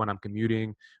shower, when I'm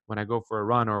commuting, when I go for a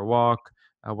run or a walk,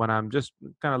 when I'm just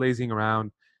kind of lazing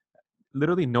around.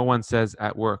 Literally no one says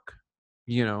at work.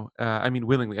 I mean,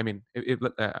 willingly. I mean,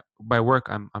 by work,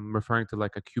 I'm referring to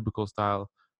like a cubicle style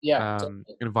Yeah.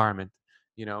 environment.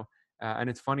 And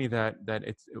it's funny that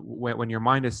it's when your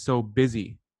mind is so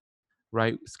busy,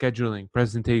 right? Scheduling,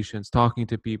 presentations, talking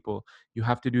to people. You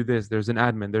have to do this. There's an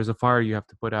admin. There's a fire you have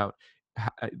to put out.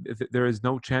 There is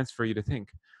no chance for you to think.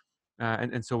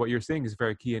 And so what you're saying is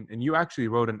very key. And you actually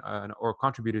wrote or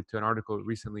contributed to an article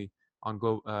recently on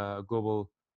Globe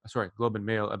and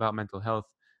Mail about mental health.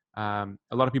 A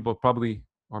lot of people probably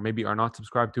or maybe are not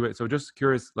subscribed to it. So just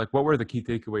curious, like, what were the key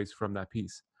takeaways from that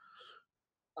piece?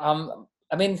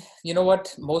 I mean, you know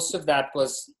what? Most of that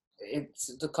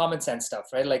it's the common sense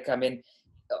stuff, right? Like, I mean,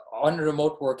 on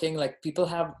remote working, like people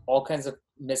have all kinds of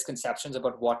misconceptions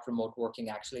about what remote working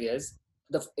actually is.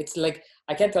 it's like,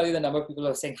 I can't tell you the number of people who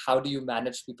are saying, how do you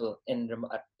manage people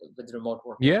with remote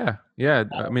working? Yeah.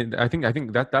 I mean, I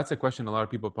think that's a question a lot of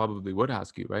people probably would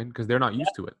ask you, right? Because they're not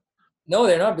used to it. No,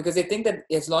 they're not, because they think that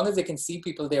as long as they can see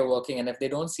people, they're working. And if they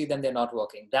don't see them, they're not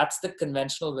working. That's the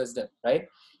conventional wisdom, right?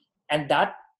 And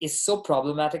that is so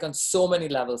problematic on so many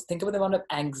levels. Think about the amount of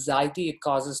anxiety it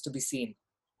causes to be seen.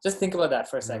 Just think about that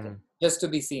for a second. Just to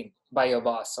be seen by your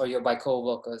boss or by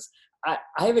co-workers. I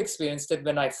have experienced it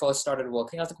when I first started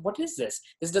working. I was like, what is this?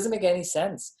 This doesn't make any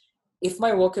sense. If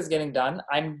my work is getting done,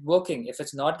 I'm working. If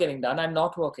it's not getting done, I'm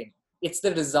not working. It's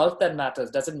the result that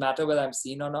matters. Doesn't matter whether I'm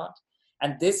seen or not.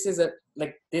 And this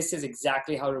is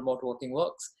exactly how remote working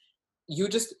works.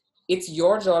 It's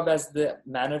your job as the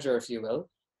manager, if you will,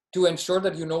 to ensure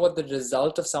that you know what the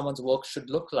result of someone's work should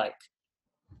look like.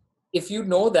 If you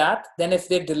know that, then if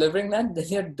they're delivering that,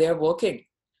 then they're working.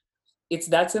 It's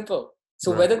that simple.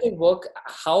 So whether they work,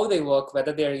 how they work,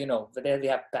 whether they're, whether they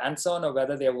have pants on or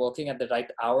whether they're working at the right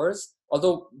hours,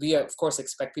 although we of course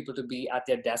expect people to be at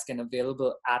their desk and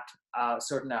available at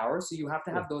certain hours. So you have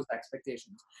to have those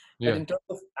expectations. But in terms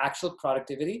of actual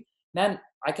productivity, man,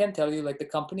 I can tell you, like, the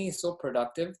company is so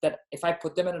productive that if I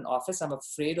put them in an office, I'm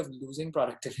afraid of losing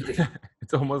productivity.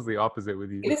 It's almost the opposite with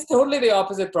you. It is totally the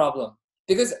opposite problem.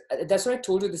 Because that's what I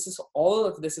told you, all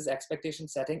of this is expectation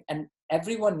setting, and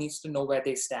everyone needs to know where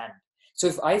they stand. So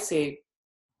if I say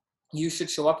you should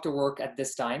show up to work at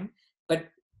this time, but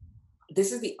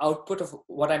this is the output of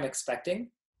what I'm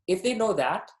expecting, if they know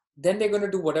that, then they're going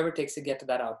to do whatever it takes to get to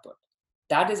that output.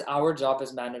 That is our job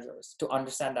as managers, to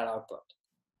understand that output.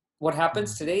 What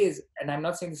happens today is, and I'm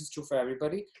not saying this is true for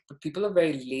everybody, but people are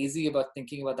very lazy about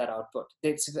thinking about that output.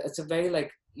 It's a very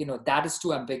that is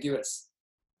too ambiguous.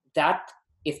 That,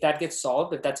 if that gets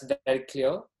solved, if that's very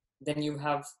clear, then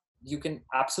you can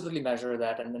absolutely measure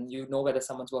that, and then you know whether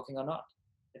someone's working or not.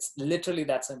 It's literally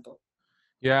that simple.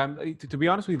 Yeah, to be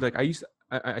honest with you, like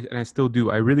and I still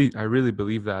do. I really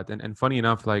believe that. And funny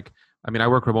enough, like, I mean, I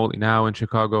work remotely now in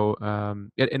Chicago,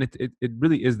 and it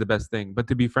really is the best thing. But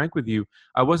to be frank with you,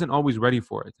 I wasn't always ready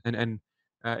for it, and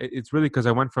it's really because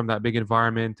I went from that big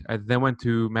environment. I then went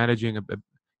to managing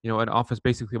an office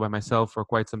basically by myself for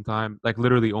quite some time, like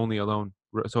literally only alone.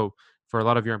 So for a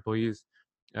lot of your employees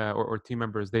or team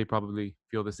members, they probably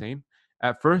feel the same.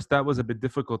 At first, that was a bit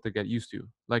difficult to get used to.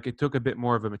 Like, it took a bit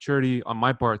more of a maturity on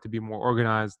my part to be more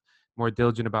organized, more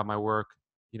diligent about my work,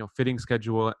 fitting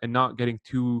schedule, and not getting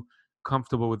too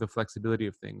comfortable with the flexibility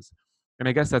of things. And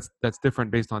I guess that's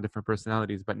different based on different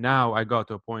personalities. But now I got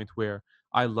to a point where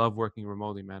I love working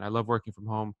remotely, man. I love working from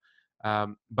home.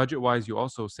 Budget-wise, you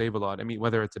also save a lot. I mean,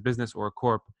 whether it's a business or a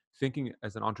corp, thinking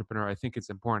as an entrepreneur, I think it's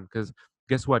important, because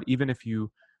guess what? Even if and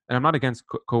I'm not against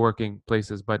co-working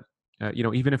places, but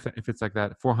even if it's like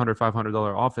that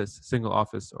 $400-$500 office, single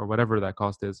office, or whatever that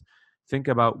cost is, think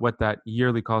about what that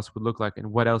yearly cost would look like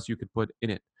and what else you could put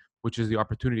in it, which is the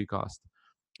opportunity cost.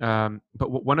 But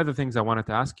one of the things I wanted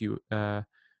to ask you,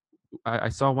 I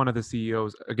saw one of the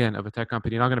CEOs, again, of a tech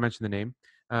company, not going to mention the name,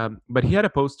 but he had a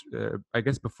post, I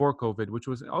guess, before COVID, which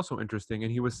was also interesting.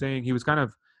 And he was saying, he was kind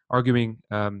of arguing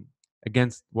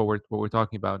against what we're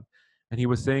talking about. And he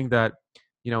was saying that,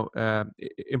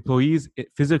 employees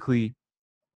physically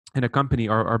in a company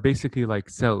are basically like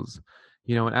cells,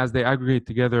 and as they aggregate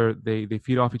together, they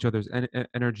feed off each other's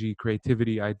energy,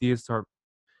 creativity, ideas start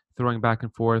throwing back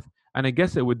and forth. And I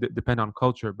guess it would depend on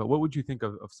culture, but what would you think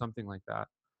of something like that?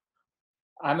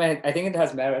 I mean, I think it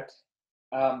has merit.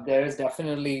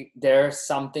 There are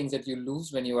some things that you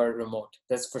lose when you are remote.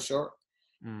 That's for sure.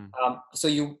 So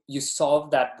you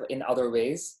solve that in other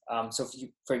ways. So if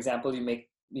for example, you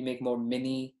make more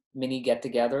mini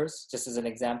get-togethers, just as an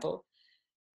example.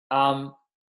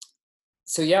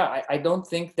 So yeah, I don't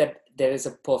think that there is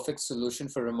a perfect solution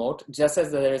for remote, just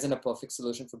as there isn't a perfect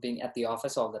solution for being at the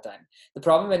office all the time. The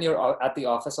problem when you're at the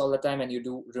office all the time and you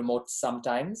do remote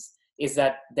sometimes is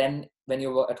that then when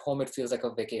you're at home, it feels like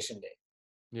a vacation day.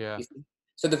 Yeah.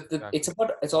 So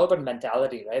it's all about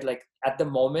mentality, right? Like, at the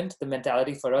moment, the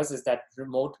mentality for us is that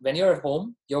remote, when you're at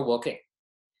home, you're working.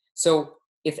 So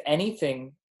if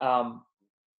anything,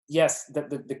 yes,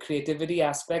 the creativity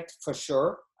aspect for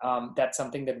sure. That's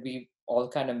something that we all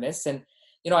kind of miss. And,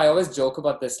 I always joke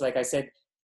about this. Like I said,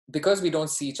 because we don't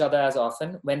see each other as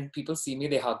often, when people see me,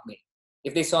 they hug me.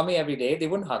 If they saw me every day, they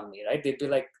wouldn't hug me, right? They'd be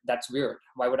like, that's weird.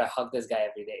 Why would I hug this guy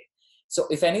every day? So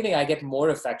if anything, I get more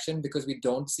affection because we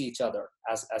don't see each other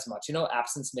as much.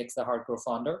 Absence makes the heart grow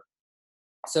fonder.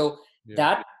 So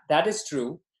that is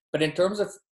true. But in terms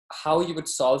of how you would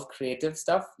solve creative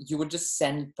stuff, you would just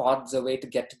send pods away to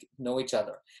get to know each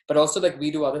other. But also, like,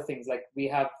 we do other things. Like, we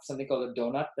have something called a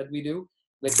donut that we do,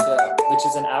 which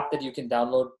is an app that you can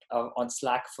download on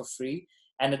Slack for free.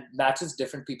 And it matches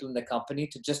different people in the company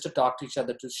to talk to each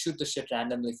other, to shoot the shit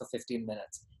randomly for 15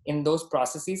 minutes. In those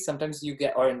processes, sometimes you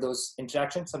get, or in those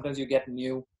interactions, sometimes you get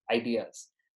new ideas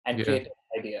and creative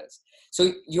ideas.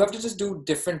 So you have to just do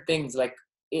different things. Like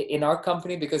in our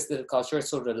company, because the culture is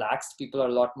so relaxed, people are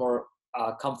a lot more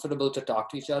comfortable to talk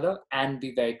to each other and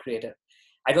be very creative.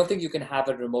 I don't think you can have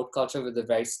a remote culture with a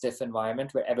very stiff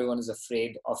environment where everyone is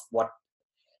afraid of what.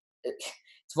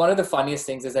 It's one of the funniest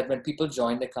things is that when people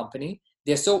join the company,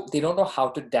 they don't know how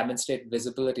to demonstrate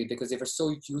visibility because they were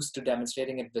so used to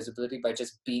demonstrating it visibility by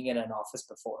just being in an office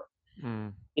before.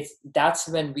 That's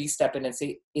when we step in and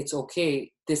say, it's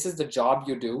okay. This is the job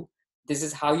you do. This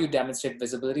is how you demonstrate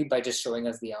visibility by just showing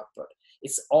us the output.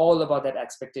 It's all about that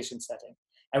expectation setting.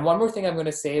 And one more thing I'm going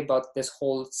to say about this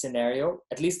whole scenario,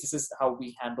 at least this is how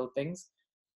we handle things.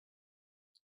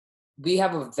 We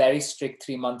have a very strict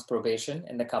 3-month probation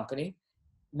in the company.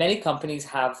 Many companies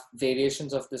have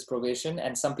variations of this probation,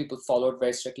 and some people follow it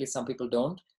very strictly, some people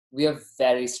don't. We are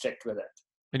very strict with it.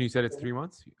 And you said it's 3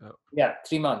 months? Yeah,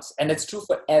 3 months. And it's true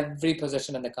for every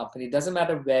position in the company. It doesn't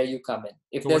matter where you come in.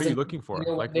 If what are you looking for?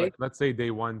 Like let's say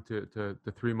day 1 to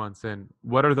 3 months in.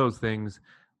 What are those things?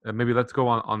 Maybe let's go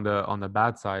on the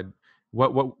bad side.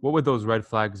 What would those red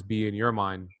flags be in your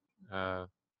mind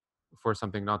for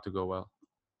something not to go well?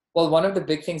 Well, one of the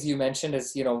big things you mentioned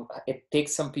is, it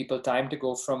takes some people time to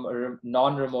go from a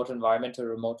non-remote environment to a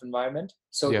remote environment.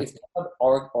 So if they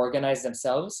don't organize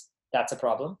themselves, that's a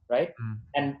problem, right?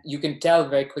 And you can tell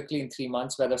very quickly in 3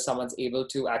 months whether someone's able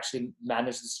to actually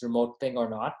manage this remote thing or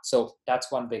not. So that's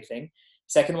one big thing.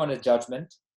 Second one is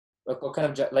judgment. Like what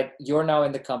kind of, like you're now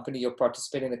in the company, you're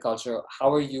participating in the culture.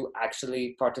 How are you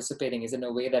actually participating? Is it in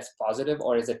a way that's positive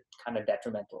or is it kind of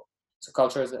detrimental? So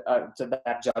culture is, so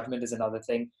that judgment is another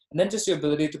thing. And then just your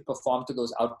ability to perform to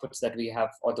those outputs that we have,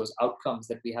 or those outcomes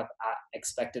that we have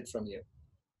expected from you.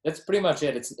 That's pretty much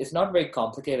it. It's not very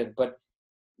complicated, but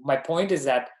my point is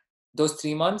that those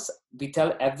 3 months, we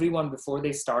tell everyone before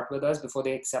they start with us, before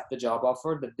they accept the job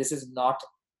offer, that this is not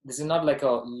like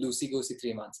a loosey-goosey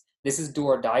 3 months. This is do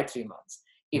or die 3 months.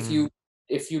 If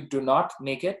you do not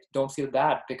make it, don't feel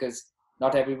bad because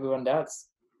not everyone does.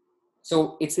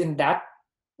 So it's in that,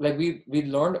 like we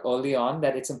learned early on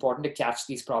that it's important to catch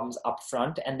these problems up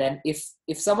front. And then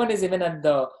if someone is even at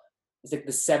the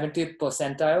 70th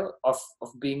percentile of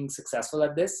being successful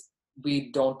at this,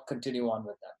 we don't continue on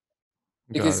with them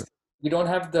because we don't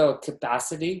have the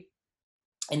capacity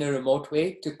in a remote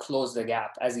way to close the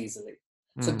gap as easily.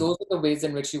 So those are the ways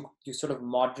in which you sort of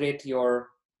moderate your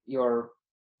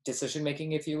decision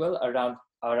making, if you will, around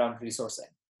resourcing.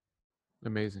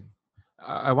 Amazing.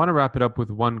 I want to wrap it up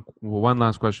with one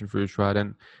last question for you, Sharad.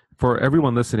 And for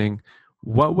everyone listening,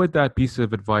 what would that piece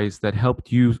of advice that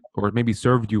helped you or maybe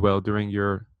served you well during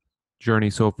your journey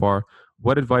so far,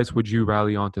 what advice would you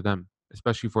rally on to them,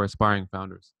 especially for aspiring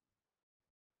founders?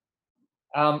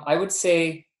 I would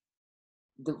say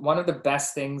one of the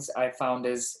best things I found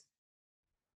is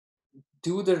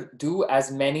do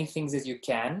as many things as you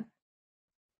can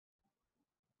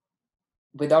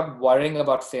without worrying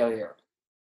about failure.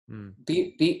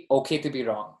 Be okay to be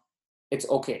wrong. It's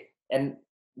okay. And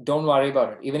don't worry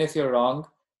about it. Even if you're wrong,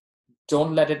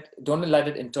 don't let it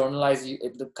internalize you,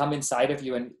 it come inside of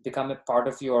you and become a part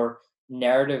of your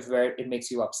narrative where it makes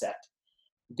you upset.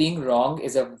 Being wrong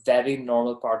is a very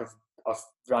normal part of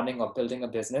running or building a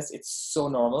business. It's so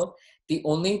normal. The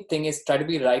only thing is try to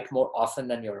be right more often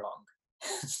than you're wrong.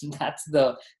 That's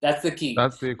the key.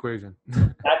 That's the equation.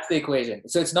 That's the equation.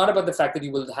 So it's not about the fact that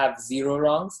you will have 0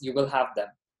 wrongs. You will have them,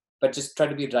 but just try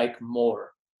to be right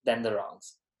more than the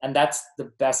wrongs. And that's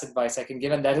the best advice I can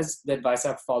give. And that is the advice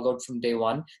I've followed from day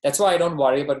one. That's why I don't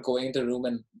worry about going into a room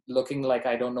and looking like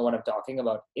I don't know what I'm talking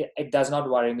about. It does not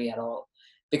worry me at all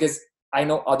because I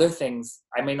know other things.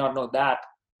 I may not know that.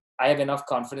 I have enough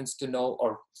confidence to know,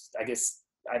 or I guess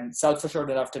I'm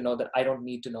self-assured enough to know that I don't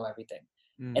need to know everything.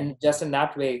 And just in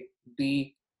that way,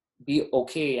 be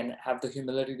okay and have the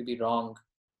humility to be wrong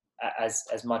as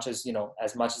much as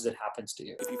it happens to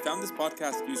you. If you found this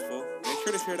podcast useful, make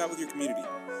sure to share it out with your community.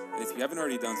 And if you haven't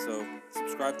already done so,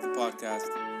 subscribe to the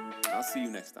podcast. And I'll see you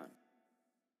next time.